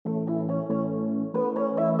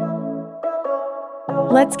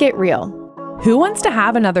Let's get real. Who wants to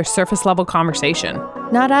have another surface level conversation?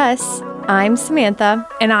 Not us. I'm Samantha.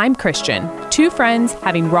 And I'm Christian. Two friends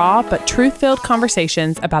having raw but truth-filled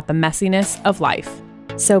conversations about the messiness of life.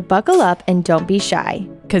 So buckle up and don't be shy.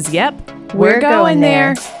 'Cause yep, we're going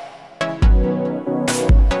there.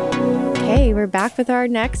 Okay, we're back with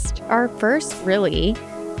our first really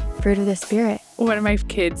Fruit of the Spirit. One of my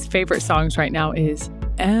kids' favorite songs right now is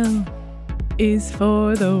L is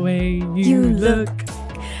for the way you look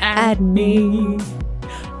at me.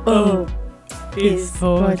 O is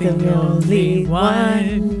for the only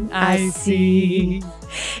one I see.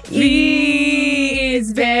 E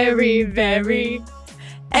is very, very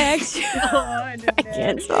extraordinary. I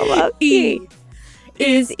can't spell love. E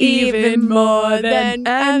is even more than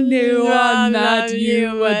anyone that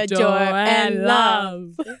you adore and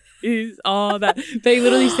love. Is all that they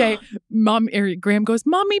literally say. Graham goes,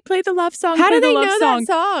 "Mommy, play the love song." How do they know that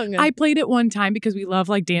song? I played it one time because we love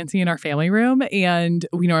like dancing in our family room, and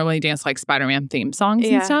we normally dance like Spider-Man theme songs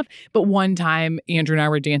and stuff. But one time, Andrew and I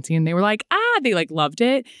were dancing, and they were like, they like loved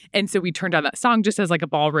it, and so we turned on that song just as like a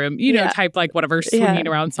ballroom, type like whatever swinging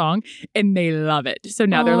around song, and they love it. So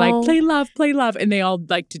now they're like, play love, and they all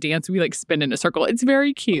like to dance. We like spin in a circle. It's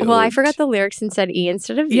very cute. Well, I forgot the lyrics and said E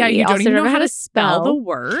instead of V. Yeah, you don't also even know how to spell the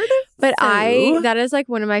word. But that is like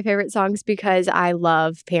one of my favorite songs because I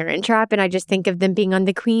love Parent Trap, and I just think of them being on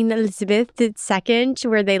the Queen Elizabeth II,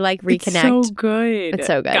 where they like reconnect. It's so good. It's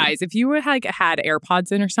so good. Guys, if you were like had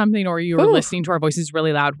AirPods in or something, or you were listening to our voices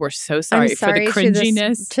really loud, we're so sorry for the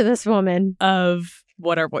cringiness to this woman of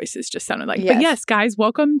what our voices just sounded like. Yes. But yes, guys,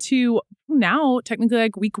 welcome to now technically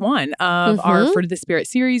like week 1 of our Fruit of the Spirit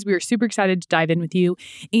series. We are super excited to dive in with you.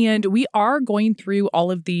 And we are going through all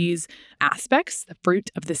of these aspects, the fruit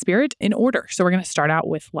of the Spirit, in order. So we're going to start out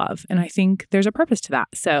with love. And I think there's a purpose to that.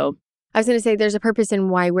 So I was going to say there's a purpose in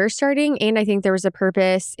why we're starting, and I think there was a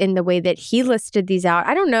purpose in the way that he listed these out.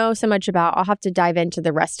 I don't know so much about, I'll have to dive into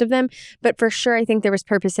the rest of them, but for sure I think there was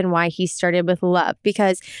purpose in why he started with love,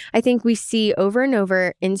 because I think we see over and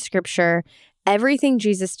over in Scripture everything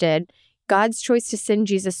Jesus did, God's choice to send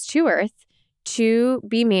Jesus to earth to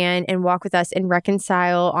be man and walk with us and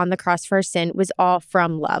reconcile on the cross for our sin was all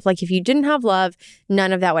from love. Like if you didn't have love,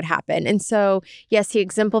 none of that would happen. And so, yes, he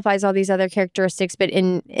exemplifies all these other characteristics, but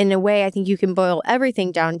in a way, I think you can boil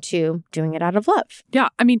everything down to doing it out of love. Yeah.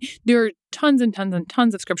 I mean, there are tons and tons and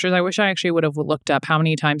tons of scriptures. I wish I actually would have looked up how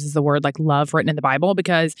many times is the word like love written in the Bible,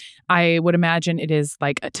 because I would imagine it is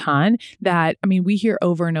like a ton. That, I mean, we hear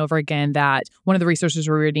over and over again that one of the resources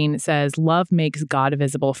we're reading says love makes God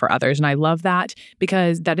visible for others. And I love that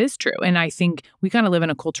because that is true. And I think we kind of live in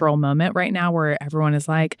a cultural moment right now where everyone is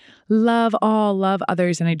like, love all, love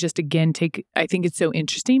others. And I just, again, I think it's so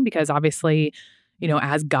interesting because obviously,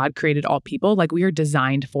 as God created all people, like we are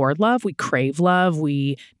designed for love. We crave love.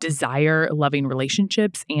 We desire loving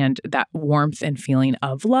relationships and that warmth and feeling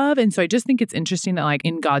of love. And so I just think it's interesting that like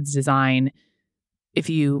in God's design,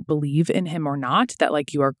 if you believe in him or not, that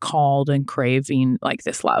like you are called and craving like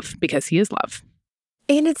this love because he is love.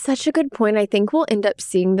 And it's such a good point. I think we'll end up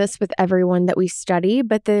seeing this with everyone that we study,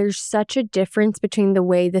 but there's such a difference between the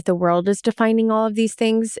way that the world is defining all of these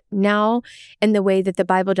things now and the way that the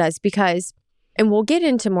Bible does, because and we'll get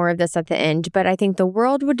into more of this at the end, but I think the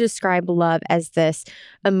world would describe love as this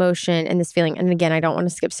emotion and this feeling. And again, I don't want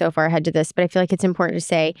to skip so far ahead to this, but I feel like it's important to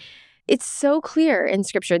say it's so clear in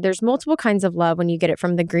Scripture. There's multiple kinds of love when you get it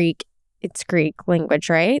from the Greek. It's Greek language,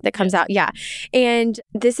 right? That comes out. Yeah. And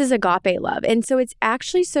this is agape love. And so it's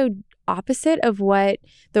actually so opposite of what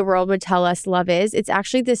the world would tell us love is. It's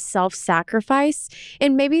actually this self-sacrifice.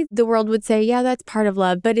 And maybe the world would say, yeah, that's part of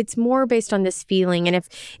love, but it's more based on this feeling. And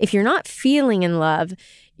if you're not feeling in love,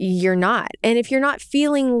 you're not. And if you're not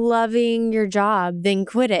feeling loving your job, then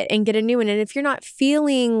quit it and get a new one. And if you're not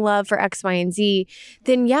feeling love for X, Y, and Z,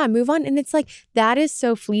 then yeah, move on. And it's like, that is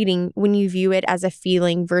so fleeting when you view it as a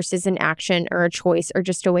feeling versus an action or a choice or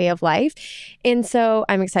just a way of life. And so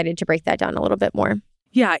I'm excited to break that down a little bit more.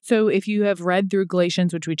 Yeah. So if you have read through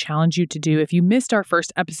Galatians, which we challenge you to do, if you missed our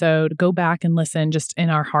first episode, go back and listen just in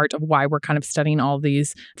our heart of why we're kind of studying all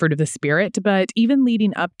these fruit of the Spirit. But even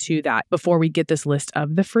leading up to that, before we get this list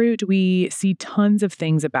of the fruit, we see tons of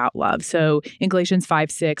things about love. So in Galatians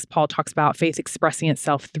 5:6, Paul talks about faith expressing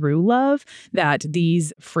itself through love, that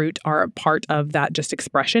these fruit are a part of that just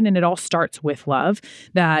expression. And it all starts with love.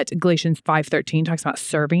 That Galatians 5:13 talks about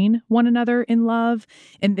serving one another in love.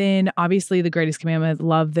 And then obviously the greatest commandment,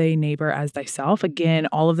 love thy neighbor as thyself. Again,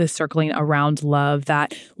 all of this circling around love,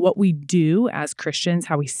 that what we do as Christians,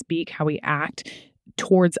 how we speak, how we act,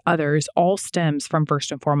 towards others all stems from,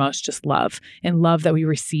 first and foremost, just love, and love that we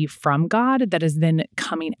receive from God that is then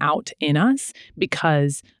coming out in us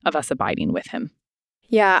because of us abiding with him.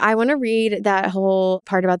 Yeah, I want to read that whole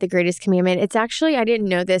part about the greatest commandment. It's actually, I didn't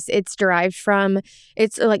know this. It's derived from,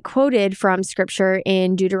 it's like quoted from scripture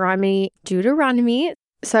in Deuteronomy.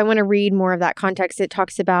 So I want to read more of that context. It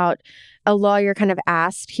talks about a lawyer kind of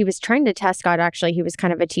asked, he was trying to test God, actually. He was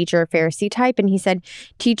kind of a teacher, Pharisee type. And he said,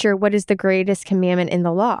 "Teacher, what is the greatest commandment in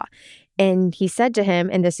the law?" And he said to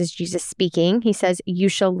him, and this is Jesus speaking, he says, "You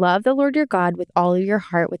shall love the Lord your God with all of your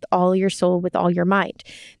heart, with all your soul, with all your mind.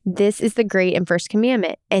 This is the great and first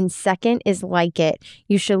commandment. And second is like it.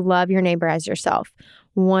 You shall love your neighbor as yourself.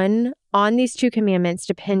 On these two commandments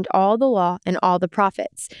depend all the law and all the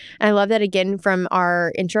prophets." And I love that again from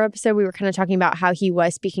our intro episode, we were kind of talking about how he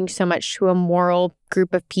was speaking so much to a moral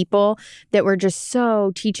group of people that were just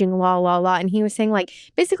so teaching law. And he was saying like,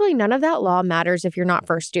 basically none of that law matters if you're not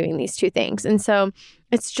first doing these two things. And so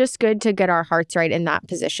it's just good to get our hearts right in that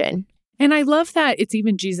position. And I love that it's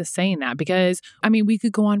even Jesus saying that because, I mean, we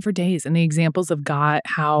could go on for days and the examples of God,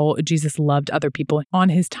 how Jesus loved other people on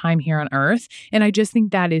his time here on earth. And I just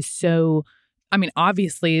think that is so, I mean,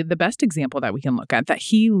 obviously the best example that we can look at, that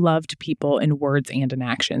he loved people in words and in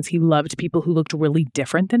actions. He loved people who looked really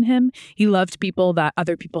different than him. He loved people that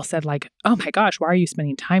other people said like, "Oh my gosh, why are you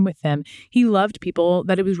spending time with them?" He loved people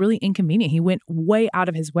that it was really inconvenient. He went way out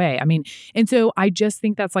of his way. I mean, and so I just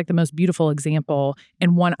think that's like the most beautiful example.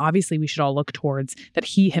 And one, obviously, we should all look towards that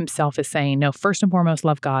he himself is saying, no, first and foremost,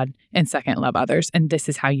 love God. And second, love others. And this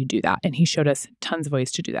is how you do that. And he showed us tons of ways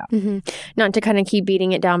to do that. Mm-hmm. Not to kind of keep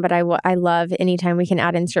beating it down, but I love anytime we can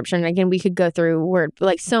add in scripture. And again, we could go through word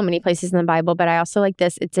like so many places in the Bible, but I also like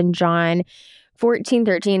this. It's in John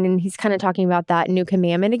 14:13, and he's kind of talking about that new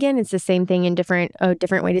commandment again. It's the same thing in a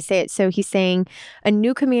different way to say it. So he's saying, "A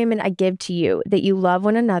new commandment I give to you, that you love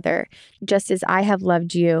one another, just as I have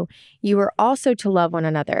loved you. You are also to love one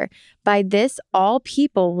another. By this, all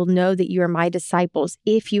people will know that you are my disciples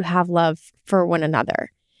if you have love for one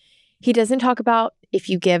another." He doesn't talk about if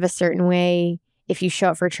you give a certain way, if you show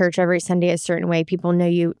up for church every Sunday a certain way, people know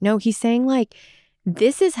you. No, he's saying like,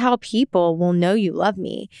 this is how people will know you love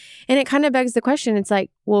me. And it kind of begs the question. It's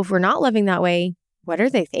like, well, if we're not loving that way, what are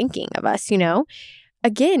they thinking of us, you know?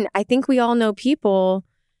 Again, I think we all know people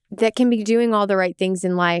that can be doing all the right things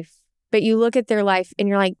in life, but you look at their life and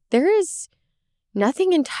you're like, there is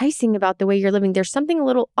nothing enticing about the way you're living. There's something a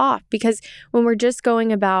little off, because when we're just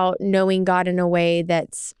going about knowing God in a way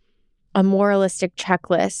that's a moralistic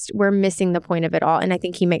checklist, we're missing the point of it all. And I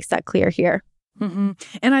think he makes that clear here. Mm-hmm.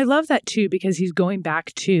 And I love that too, because he's going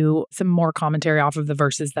back to some more commentary off of the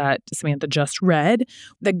verses that Samantha just read,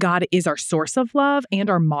 that God is our source of love and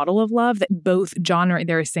our model of love, that both John right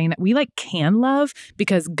there is saying that we like can love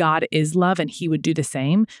because God is love and he would do the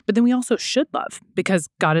same. But then we also should love because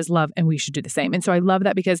God is love and we should do the same. And so I love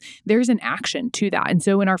that because there's an action to that. And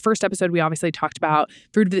so in our first episode, we obviously talked about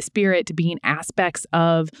fruit of the Spirit being aspects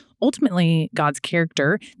of ultimately God's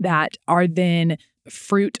character that are then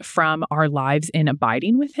fruit from our lives in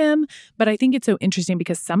abiding with him. But I think it's so interesting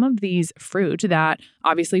because some of these fruit that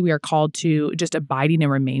obviously we are called to just abiding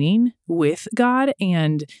and remaining with God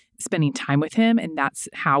and spending time with him, and that's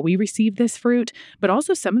how we receive this fruit. But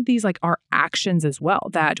also some of these like are actions as well,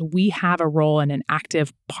 that we have a role and an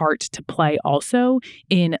active part to play also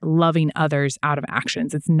in loving others out of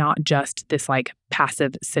actions. It's not just this like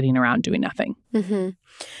passive sitting around doing nothing. Mm-hmm.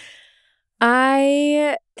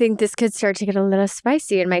 I think this could start to get a little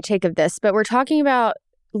spicy in my take of this, but we're talking about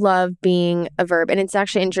love being a verb, and it's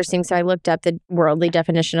actually interesting. So I looked up the worldly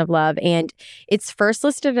definition of love, and it's first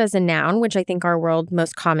listed as a noun, which I think our world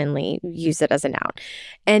most commonly use it as a noun.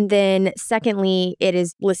 And then secondly, it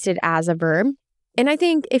is listed as a verb. And I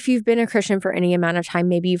think if you've been a Christian for any amount of time,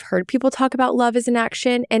 maybe you've heard people talk about love as an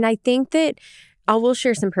action. And I think that I will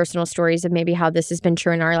share some personal stories of maybe how this has been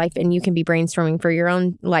true in our life, and you can be brainstorming for your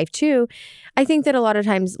own life too. I think that a lot of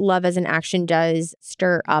times love as an action does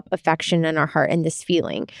stir up affection in our heart and this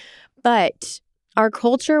feeling. But our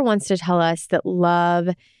culture wants to tell us that love,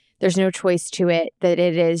 there's no choice to it, that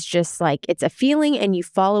it is just like it's a feeling and you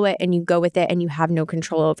follow it and you go with it and you have no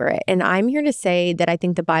control over it. And I'm here to say that I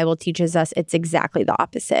think the Bible teaches us it's exactly the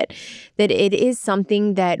opposite, that it is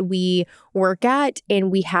something that we work at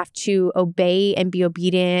and we have to obey and be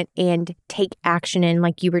obedient and take action in,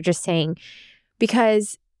 like you were just saying.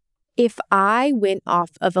 Because if I went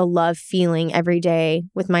off of a love feeling every day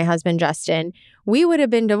with my husband, Justin, we would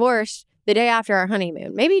have been divorced the day after our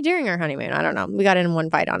honeymoon, maybe during our honeymoon. I don't know. We got in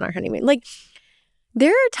one fight on our honeymoon. Like,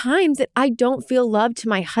 there are times that I don't feel love to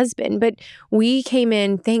my husband, but we came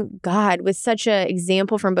in, thank God, with such an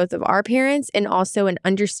example from both of our parents and also an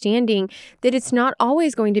understanding that it's not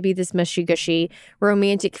always going to be this mushy-gushy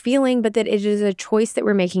romantic feeling, but that it is a choice that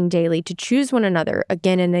we're making daily to choose one another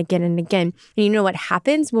again and again and again. And you know what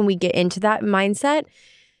happens when we get into that mindset?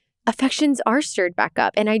 Affections are stirred back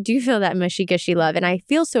up. And I do feel that mushy-gushy love, and I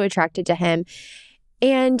feel so attracted to him.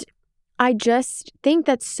 And I just think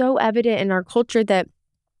that's so evident in our culture that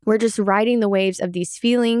we're just riding the waves of these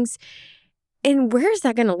feelings. And where is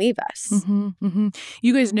that going to leave us?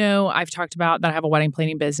 You guys know I've talked about that I have a wedding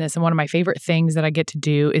planning business. And one of my favorite things that I get to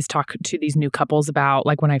do is talk to these new couples about,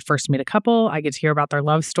 like, when I first meet a couple, I get to hear about their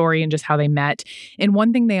love story and just how they met. And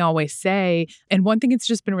one thing they always say, and one thing it's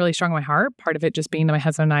just been really strong in my heart, part of it just being that my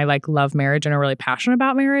husband and I like love marriage and are really passionate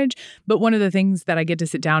about marriage. But one of the things that I get to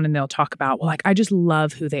sit down and they'll talk about, well, like, I just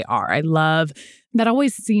love who they are. I love that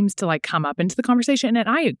always seems to like come up into the conversation. And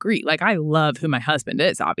I agree. Like, I love who my husband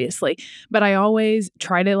is, obviously. But I always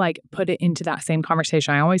try to like put it into that same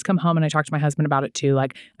conversation. I always come home and I talk to my husband about it too.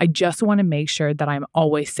 Like, I just want to make sure that I'm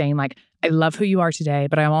always saying like, I love who you are today,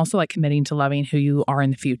 but I'm also like committing to loving who you are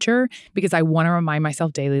in the future, because I want to remind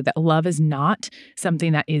myself daily that love is not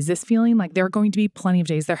something that is this feeling. Like, there are going to be plenty of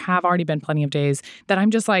days, there have already been plenty of days that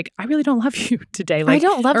I'm just like, I really don't love you today. Like, I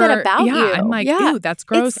don't love that about you. I'm like, ew, that's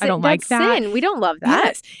gross. I don't like that. Sin. We don't love that.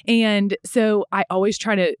 Yes. And so I always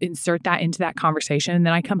try to insert that into that conversation. And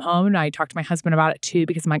then I come home and I talk to my husband about it too,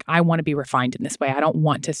 because I'm like, I want to be refined in this way. I don't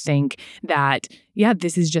want to think that, yeah,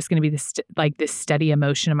 this is just going to be this steady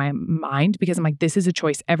emotion in my mind, because I'm like, this is a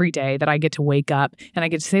choice every day that I get to wake up and I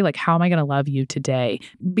get to say, like, how am I going to love you today?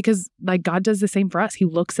 Because like, God does the same for us. He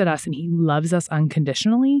looks at us and he loves us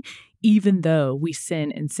unconditionally, even though we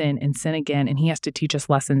sin and sin and sin again. And he has to teach us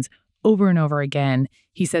lessons over and over again.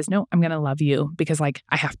 He says, no, I'm going to love you because like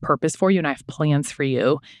I have purpose for you and I have plans for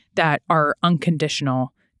you that are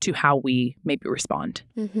unconditional to how we maybe respond.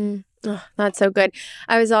 Oh, that's so good.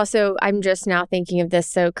 I'm just now thinking of this,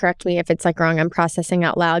 so correct me if it's like wrong. I'm processing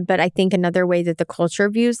out loud. But I think another way that the culture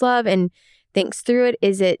views love and thinks through it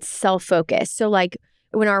is it's self-focused. So like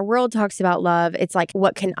when our world talks about love, it's like,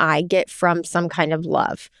 what can I get from some kind of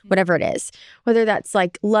love, whatever it is, whether that's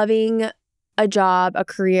like loving a job, a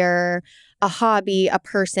career, a hobby, a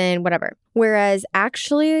person, whatever. Whereas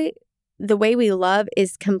actually, the way we love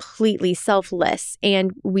is completely selfless.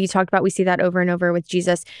 And we see that over and over with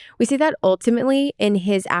Jesus. We see that ultimately in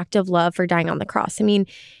his act of love for dying on the cross. I mean,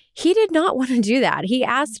 he did not want to do that. He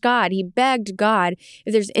asked God, he begged God,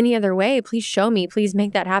 if there's any other way, please show me, please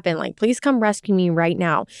make that happen. Like, please come rescue me right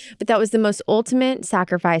now. But that was the most ultimate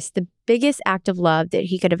sacrifice, the biggest act of love that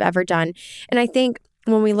he could have ever done. And I think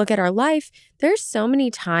when we look at our life, there's so many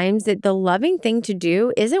times that the loving thing to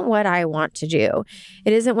do isn't what I want to do.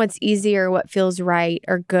 It isn't what's easy or what feels right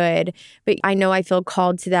or good, but I know I feel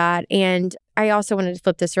called to that. And I also wanted to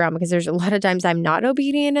flip this around because there's a lot of times I'm not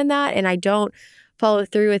obedient in that and I don't follow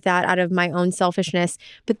through with that out of my own selfishness.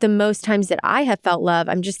 But the most times that I have felt love,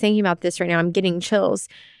 I'm just thinking about this right now, I'm getting chills,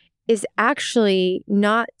 is actually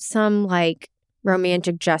not some like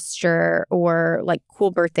romantic gesture or like cool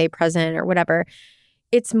birthday present or whatever.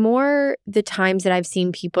 It's more the times that I've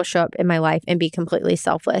seen people show up in my life and be completely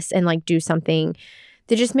selfless and like do something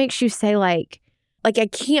that just makes you say like, I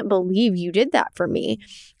can't believe you did that for me.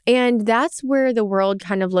 And that's where the world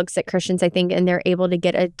kind of looks at Christians, I think, and they're able to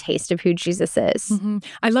get a taste of who Jesus is.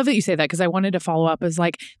 I love that you say that, because I wanted to follow up as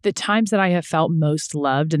like the times that I have felt most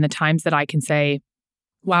loved and the times that I can say,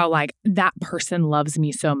 wow, like that person loves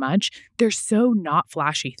me so much. They're so not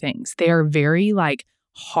flashy things. They are very like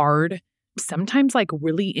hard, sometimes like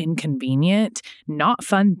really inconvenient, not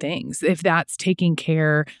fun things. If that's taking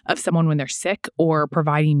care of someone when they're sick or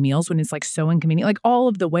providing meals when it's like so inconvenient, like all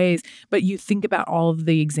of the ways. But you think about all of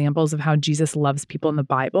the examples of how Jesus loves people in the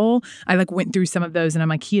Bible. I like went through some of those and I'm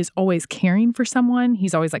like, he is always caring for someone.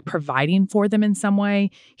 He's always like providing for them in some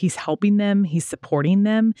way. He's helping them. He's supporting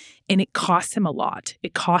them. And it costs him a lot.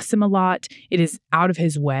 It costs him a lot. It is out of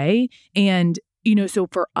his way. And so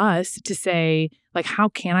for us to say, like, how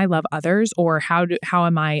can I love others, or how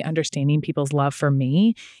am I understanding people's love for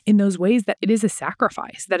me in those ways that it is a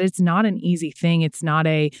sacrifice, that it's not an easy thing. It's not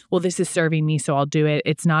well, this is serving me, so I'll do it.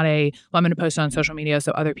 It's not well, I'm going to post it on social media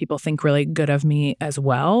so other people think really good of me as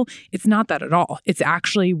well. It's not that at all. It's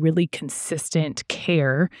actually really consistent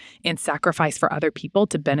care and sacrifice for other people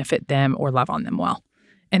to benefit them or love on them well.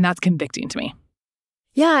 And that's convicting to me.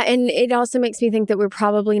 Yeah, and it also makes me think that we're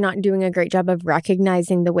probably not doing a great job of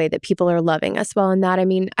recognizing the way that people are loving us well in that. I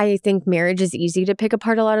mean, I think marriage is easy to pick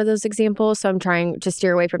apart a lot of those examples, so I'm trying to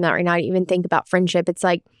steer away from that right now. To even think about friendship, it's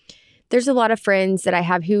like there's a lot of friends that I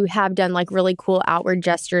have who have done like really cool outward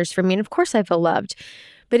gestures for me. And of course I feel loved,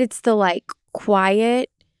 but it's the like quiet,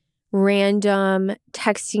 random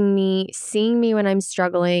texting me, seeing me when I'm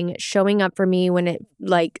struggling, showing up for me when it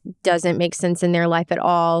like doesn't make sense in their life at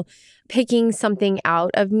all, picking something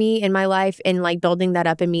out of me in my life and like building that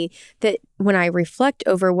up in me, that when I reflect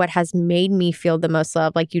over what has made me feel the most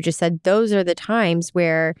love, like you just said, those are the times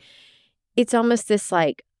where it's almost this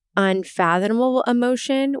like unfathomable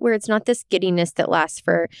emotion where it's not this giddiness that lasts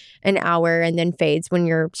for an hour and then fades when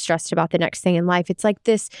you're stressed about the next thing in life. It's like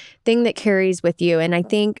this thing that carries with you. And I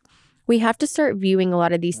think we have to start viewing a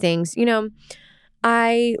lot of these things. You know,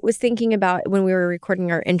 I was thinking about when we were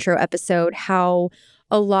recording our intro episode, how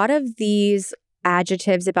a lot of these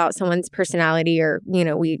adjectives about someone's personality, or, you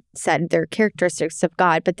know, we said they're characteristics of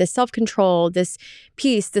God, but this self-control, this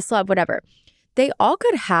peace, this love, whatever, they all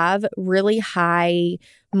could have really high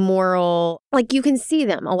moral, like you can see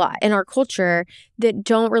them a lot in our culture that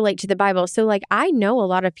don't relate to the Bible. So like I know a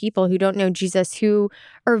lot of people who don't know Jesus who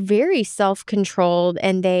are very self-controlled,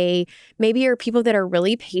 and they maybe are people that are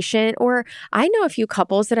really patient. Or I know a few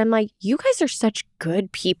couples that I'm like, you guys are such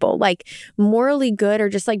good people, like morally good, or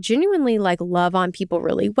just like genuinely like love on people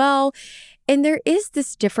really well. And there is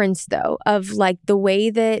this difference, though, of like the way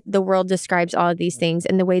that the world describes all of these things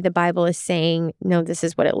and the way the Bible is saying, no, this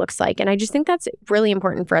is what it looks like. And I just think that's really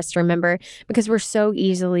important for us to remember, because we're so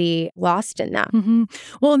easily lost in that. Mm-hmm.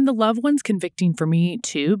 Well, and the loved one's convicting for me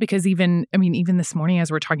too, because even this morning,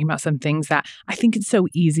 as we're talking about some things that I think it's so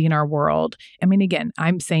easy in our world. I mean, again,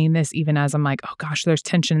 I'm saying this even as I'm like, oh gosh, there's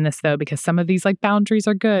tension in this though, because some of these like boundaries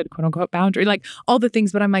are good, quote unquote boundary, like all the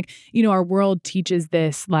things. But I'm like, you know, our world teaches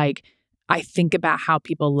this, like, I think about how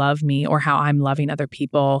people love me or how I'm loving other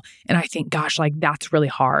people. And I think, gosh, like that's really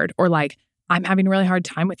hard. Or like, I'm having a really hard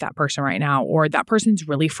time with that person right now, or that person's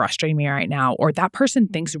really frustrating me right now, or that person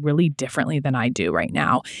thinks really differently than I do right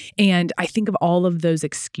now. And I think of all of those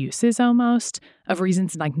excuses almost of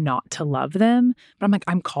reasons like not to love them. But I'm like,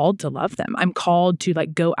 I'm called to love them. I'm called to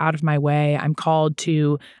like go out of my way. I'm called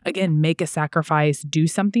to, again, make a sacrifice, do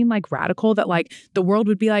something like radical that like the world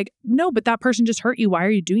would be like, no, but that person just hurt you. Why are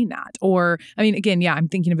you doing that? Or, I mean, again, yeah, I'm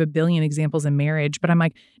thinking of a billion examples in marriage, but I'm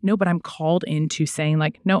like, no, but I'm called into saying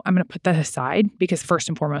like, no, I'm going to put that aside, because first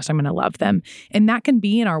and foremost, I'm going to love them. And that can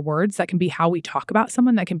be in our words. That can be how we talk about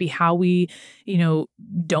someone. That can be how we, you know,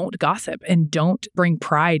 don't gossip and don't bring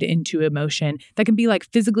pride into emotion. That can be like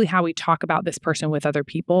physically how we talk about this person with other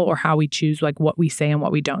people, or how we choose like what we say and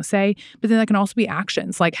what we don't say. But then that can also be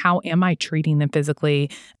actions. Like, how am I treating them physically?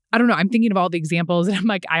 I don't know. I'm thinking of all the examples, and I'm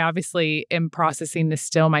like, I obviously am processing this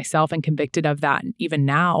still myself and convicted of that even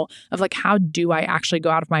now, of like, how do I actually go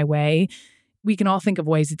out of my way? We can all think of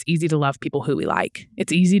ways it's easy to love people who we like.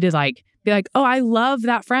 It's easy to like be like, oh, I love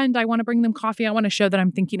that friend. I want to bring them coffee. I want to show that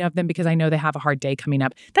I'm thinking of them because I know they have a hard day coming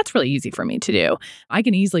up. That's really easy for me to do. I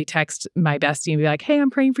can easily text my bestie and be like, hey,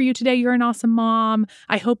 I'm praying for you today. You're an awesome mom.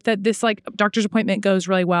 I hope that this like doctor's appointment goes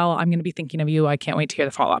really well. I'm going to be thinking of you. I can't wait to hear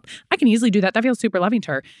the follow-up. I can easily do that. That feels super loving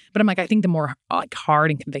to her. But I'm like, I think the more like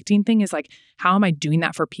hard and convicting thing is like, how am I doing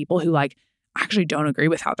that for people who like actually don't agree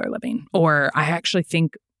with how they're living? Or I actually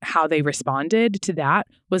think how they responded to that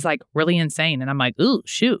was like really insane. And I'm like, ooh,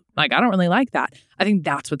 shoot, like, I don't really like that. I think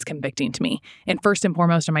that's what's convicting to me. And first and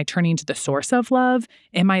foremost, am I turning to the source of love?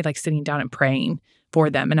 Am I like sitting down and praying for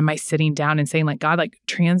them? And am I sitting down and saying like, God, like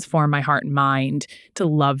transform my heart and mind to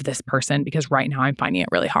love this person, because right now I'm finding it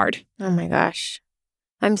really hard. Oh my gosh.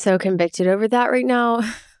 I'm so convicted over that right now.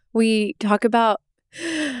 We talk about,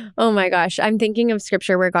 oh my gosh, I'm thinking of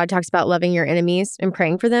scripture where God talks about loving your enemies and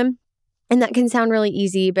praying for them. And that can sound really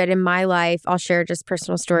easy, but in my life, I'll share just a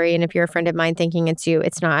personal story. And if you're a friend of mine thinking it's you,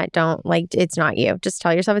 it's not. Don't like, it's not you. Just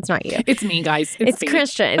tell yourself it's not you. It's me, guys. It's me.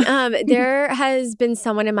 Christian. There has been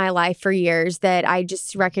someone in my life for years that I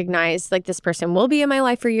just recognize, like, this person will be in my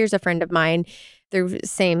life for years, a friend of mine. They're the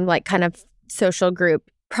same like kind of social group.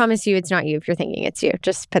 Promise you it's not you if you're thinking it's you.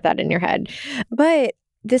 Just put that in your head. But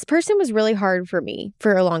this person was really hard for me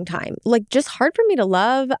for a long time, like just hard for me to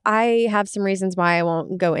love. I have some reasons why I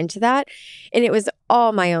won't go into that. And it was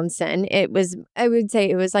all my own sin. It was, I would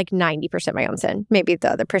say it was like 90% my own sin. Maybe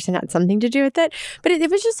the other person had something to do with it, but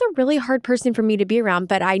it was just a really hard person for me to be around.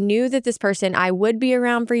 But I knew that this person I would be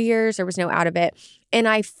around for years. There was no out of it. And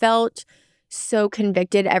I felt so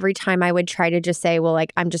convicted every time I would try to just say, well,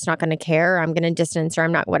 like, I'm just not going to care, or I'm going to distance, or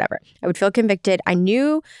I'm not, whatever. I would feel convicted. I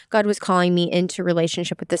knew God was calling me into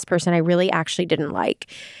relationship with this person I really actually didn't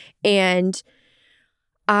like. And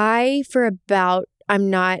I, for about, I'm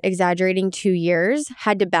not exaggerating, 2 years,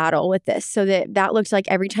 had to battle with this. So that looked like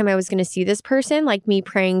every time I was going to see this person, like me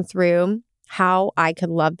praying through how I could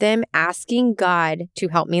love them, asking God to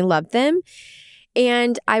help me love them.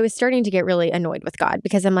 And I was starting to get really annoyed with God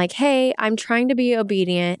because I'm like, hey, I'm trying to be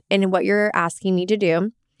obedient in what you're asking me to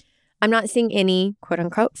do. I'm not seeing any quote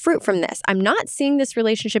unquote fruit from this. I'm not seeing this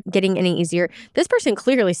relationship getting any easier. This person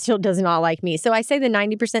clearly still does not like me. So I say the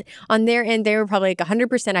 90% on their end, they were probably like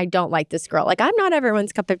 100%. I don't like this girl. Like, I'm not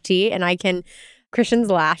everyone's cup of tea, and Christian's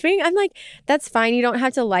laughing. I'm like, that's fine. You don't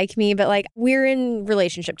have to like me, but like, we're in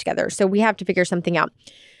relationship together. So we have to figure something out.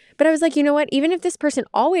 But I was like, you know what? Even if this person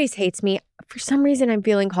always hates me, for some reason, I'm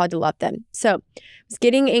feeling called to love them. So I was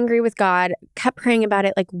getting angry with God, kept praying about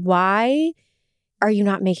it. Like, why are you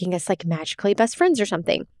not making us like magically best friends or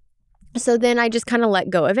something? So then I just kind of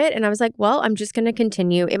let go of it. And I was like, well, I'm just going to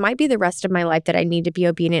continue. It might be the rest of my life that I need to be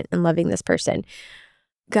obedient and loving this person.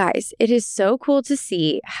 Guys, it is so cool to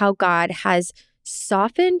see how God has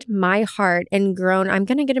softened my heart and grown. I'm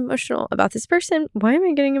going to get emotional about this person. Why am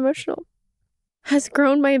I getting emotional? Has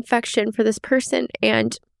grown my affection for this person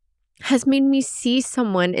and has made me see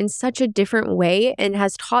someone in such a different way, and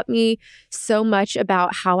has taught me so much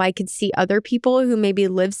about how I could see other people who maybe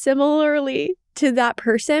live similarly to that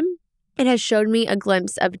person. It has showed me a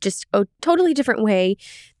glimpse of just a totally different way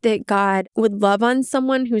that God would love on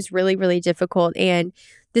someone who's really, really difficult. And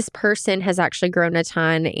this person has actually grown a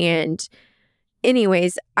ton. And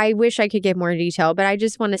anyways, I wish I could give more detail, but I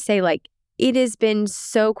just want to say, like, it has been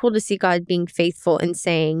so cool to see God being faithful and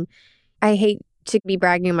saying, I hate to be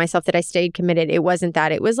bragging on myself that I stayed committed. It wasn't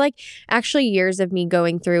that. It was like actually years of me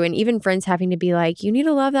going through, and even friends having to be like, you need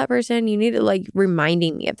to love that person. You need to, like,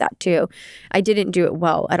 reminding me of that too. I didn't do it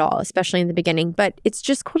well at all, especially in the beginning, but it's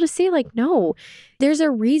just cool to see, like, no, there's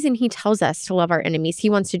a reason he tells us to love our enemies. He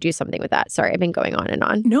wants to do something with that. Sorry, I've been going on and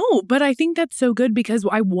on. No, but I think that's so good, because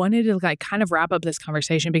I wanted to like kind of wrap up this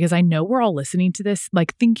conversation, because I know we're all listening to this,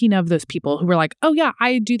 like thinking of those people who were like, oh yeah,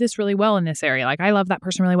 I do this really well in this area. Like, I love that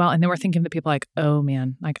person really well. And then we're thinking of the people like, oh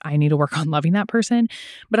man, like I need to work on loving that person.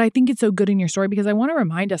 But I think it's so good in your story, because I want to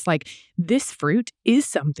remind us, like, this fruit is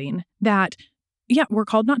something that, yeah, we're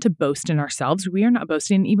called not to boast in ourselves. We are not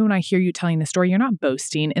boasting. Even when I hear you telling the story, you're not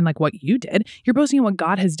boasting in like what you did. You're boasting in what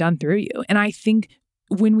God has done through you. And I think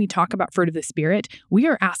when we talk about fruit of the Spirit, we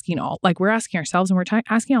are asking we're asking ourselves, and we're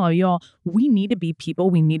asking all of you all, we need to be people,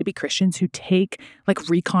 we need to be Christians who take like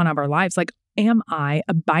recon of our lives. Like, am I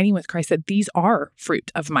abiding with Christ, that these are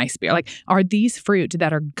fruit of my Spirit? Like, are these fruit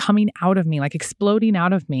that are coming out of me, like exploding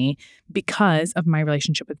out of me because of my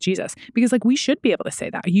relationship with Jesus? Because like, we should be able to say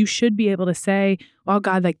that. You should be able to say, well,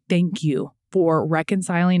 God, like, thank you for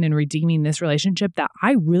reconciling and redeeming this relationship that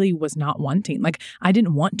I really was not wanting. Like, I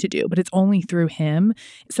didn't want to do, but it's only through him.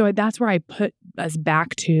 So that's where I put us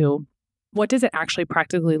back to, what does it actually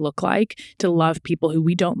practically look like to love people who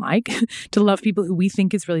we don't like, to love people who we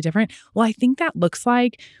think is really different? Well, I think that looks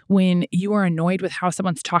like when you are annoyed with how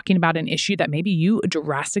someone's talking about an issue that maybe you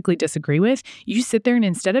drastically disagree with, you sit there and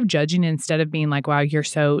instead of judging, instead of being like, wow, you're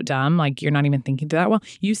so dumb, like you're not even thinking through that well,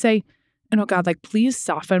 you say, oh God, like, please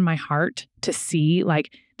soften my heart to see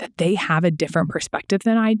like that they have a different perspective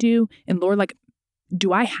than I do. And Lord, like,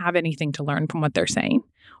 do I have anything to learn from what they're saying?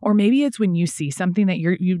 Or maybe it's when you see something that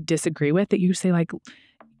you disagree with, that you say like,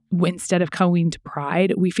 instead of going to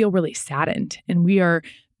pride, we feel really saddened, and we are,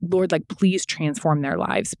 Lord, like, please transform their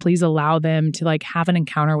lives. Please allow them to like have an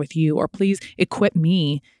encounter with you, or please equip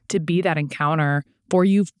me to be that encounter for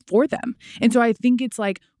you, for them. And so I think it's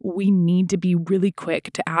like, we need to be really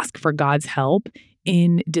quick to ask for God's help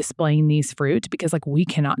in displaying these fruit, because like, we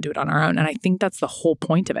cannot do it on our own. And I think that's the whole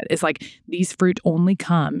point of it, is like, these fruit only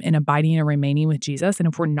come in abiding and remaining with Jesus. And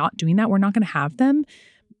if we're not doing that, we're not going to have them.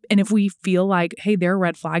 And if we feel like, hey, there are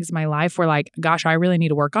red flags in my life, we're like, gosh, I really need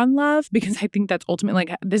to work on love, because I think that's ultimately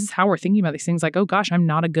like, this is how we're thinking about these things. Like, oh gosh, I'm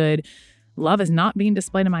not a good, love is not being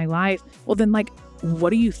displayed in my life. Well, then like,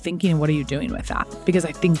 what are you thinking and what are you doing with that? Because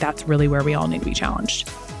I think that's really where we all need to be challenged.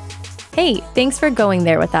 Hey, thanks for going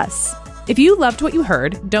there with us. If you loved what you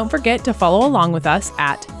heard, don't forget to follow along with us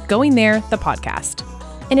at Going There, the podcast.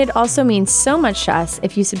 And it also means so much to us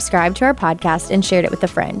if you subscribe to our podcast and shared it with a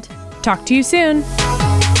friend. Talk to you soon.